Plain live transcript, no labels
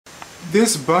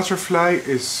This butterfly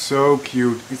is so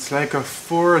cute. It's like a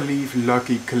 4-leaf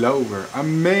lucky clover.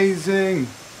 Amazing!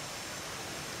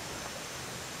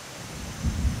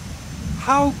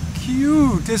 How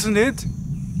cute, isn't it?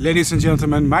 Ladies and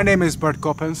gentlemen, my name is Bart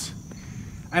Coppens.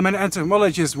 I'm an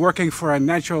entomologist working for a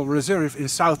natural reserve in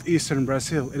southeastern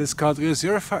Brazil. It is called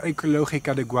Reserva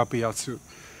Ecológica de Guapiaçu.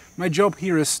 My job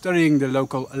here is studying the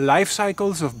local life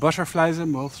cycles of butterflies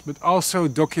and moths, but also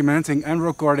documenting and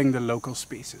recording the local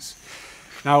species.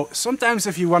 Now, sometimes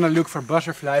if you want to look for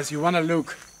butterflies, you want to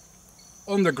look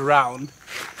on the ground,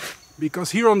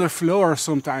 because here on the floor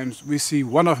sometimes we see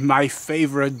one of my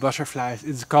favorite butterflies.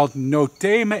 It's called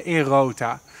Notheme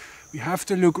erota. We have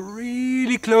to look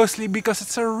really closely because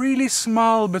it's a really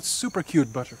small but super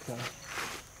cute butterfly.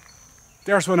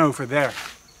 There's one over there.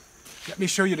 Let me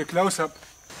show you the close-up.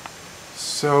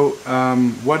 So,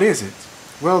 what is it?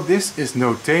 Well, this is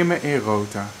Notheme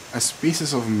erota, a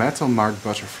species of metal-marked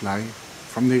butterfly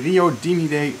from the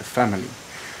Riodinidae family.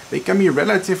 They can be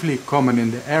relatively common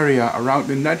in the area around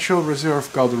the natural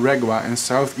reserve called REGUA in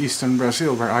southeastern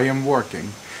Brazil, where I am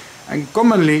working. And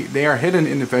commonly they are hidden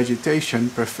in the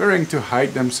vegetation, preferring to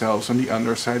hide themselves on the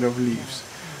underside of leaves.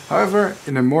 However,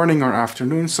 in the morning or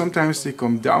afternoon, sometimes they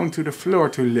come down to the floor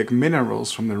to lick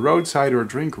minerals from the roadside or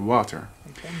drink water.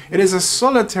 It is a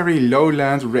solitary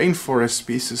lowland rainforest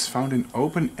species found in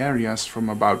open areas from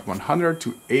about 100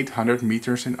 to 800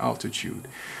 meters in altitude,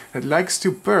 that likes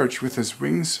to perch with its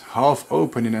wings half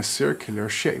open in a circular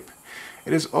shape.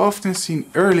 It is often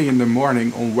seen early in the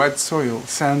morning on wet soil,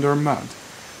 sand or mud,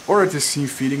 or it is seen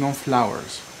feeding on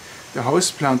flowers. The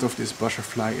host plant of this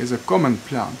butterfly is a common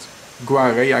plant,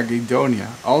 Guarea guidonia,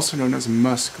 also known as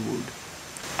muskwood.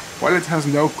 While it has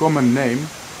no common name,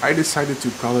 I decided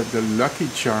to call it the Lucky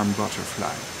Charm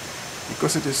butterfly,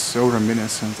 because it is so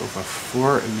reminiscent of a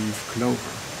 4-leaf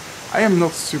clover. I am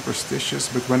not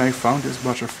superstitious, but when I found this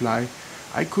butterfly,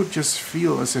 I could just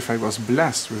feel as if I was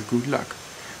blessed with good luck.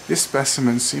 This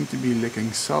specimen seemed to be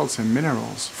licking salts and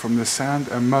minerals from the sand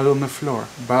and mud on the floor,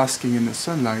 basking in the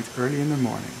sunlight early in the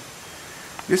morning.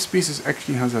 This species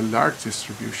actually has a large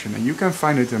distribution, and you can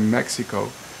find it in Mexico,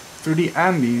 through the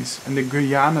Andes and the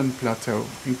Guyanan Plateau,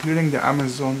 including the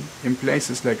Amazon, in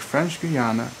places like French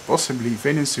Guiana, possibly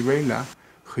Venezuela,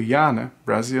 Guyana,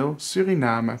 Brazil,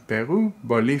 Suriname, Peru,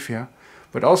 Bolivia,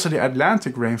 but also the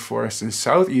Atlantic rainforest in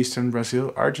southeastern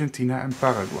Brazil, Argentina and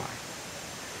Paraguay.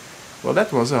 Well,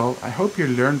 that was all. I hope you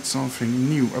learned something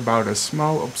new about a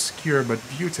small, obscure but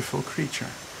beautiful creature.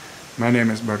 My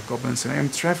name is Bart Coppens and I am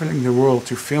traveling the world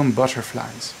to film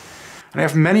butterflies. And I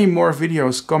have many more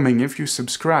videos coming if you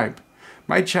subscribe.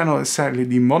 My channel is sadly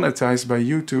demonetized by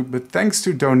YouTube, but thanks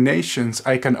to donations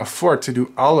I can afford to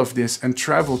do all of this and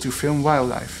travel to film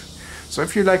wildlife. So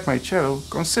if you like my channel,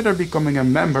 consider becoming a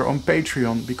member on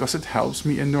Patreon because it helps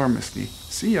me enormously.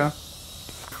 See ya!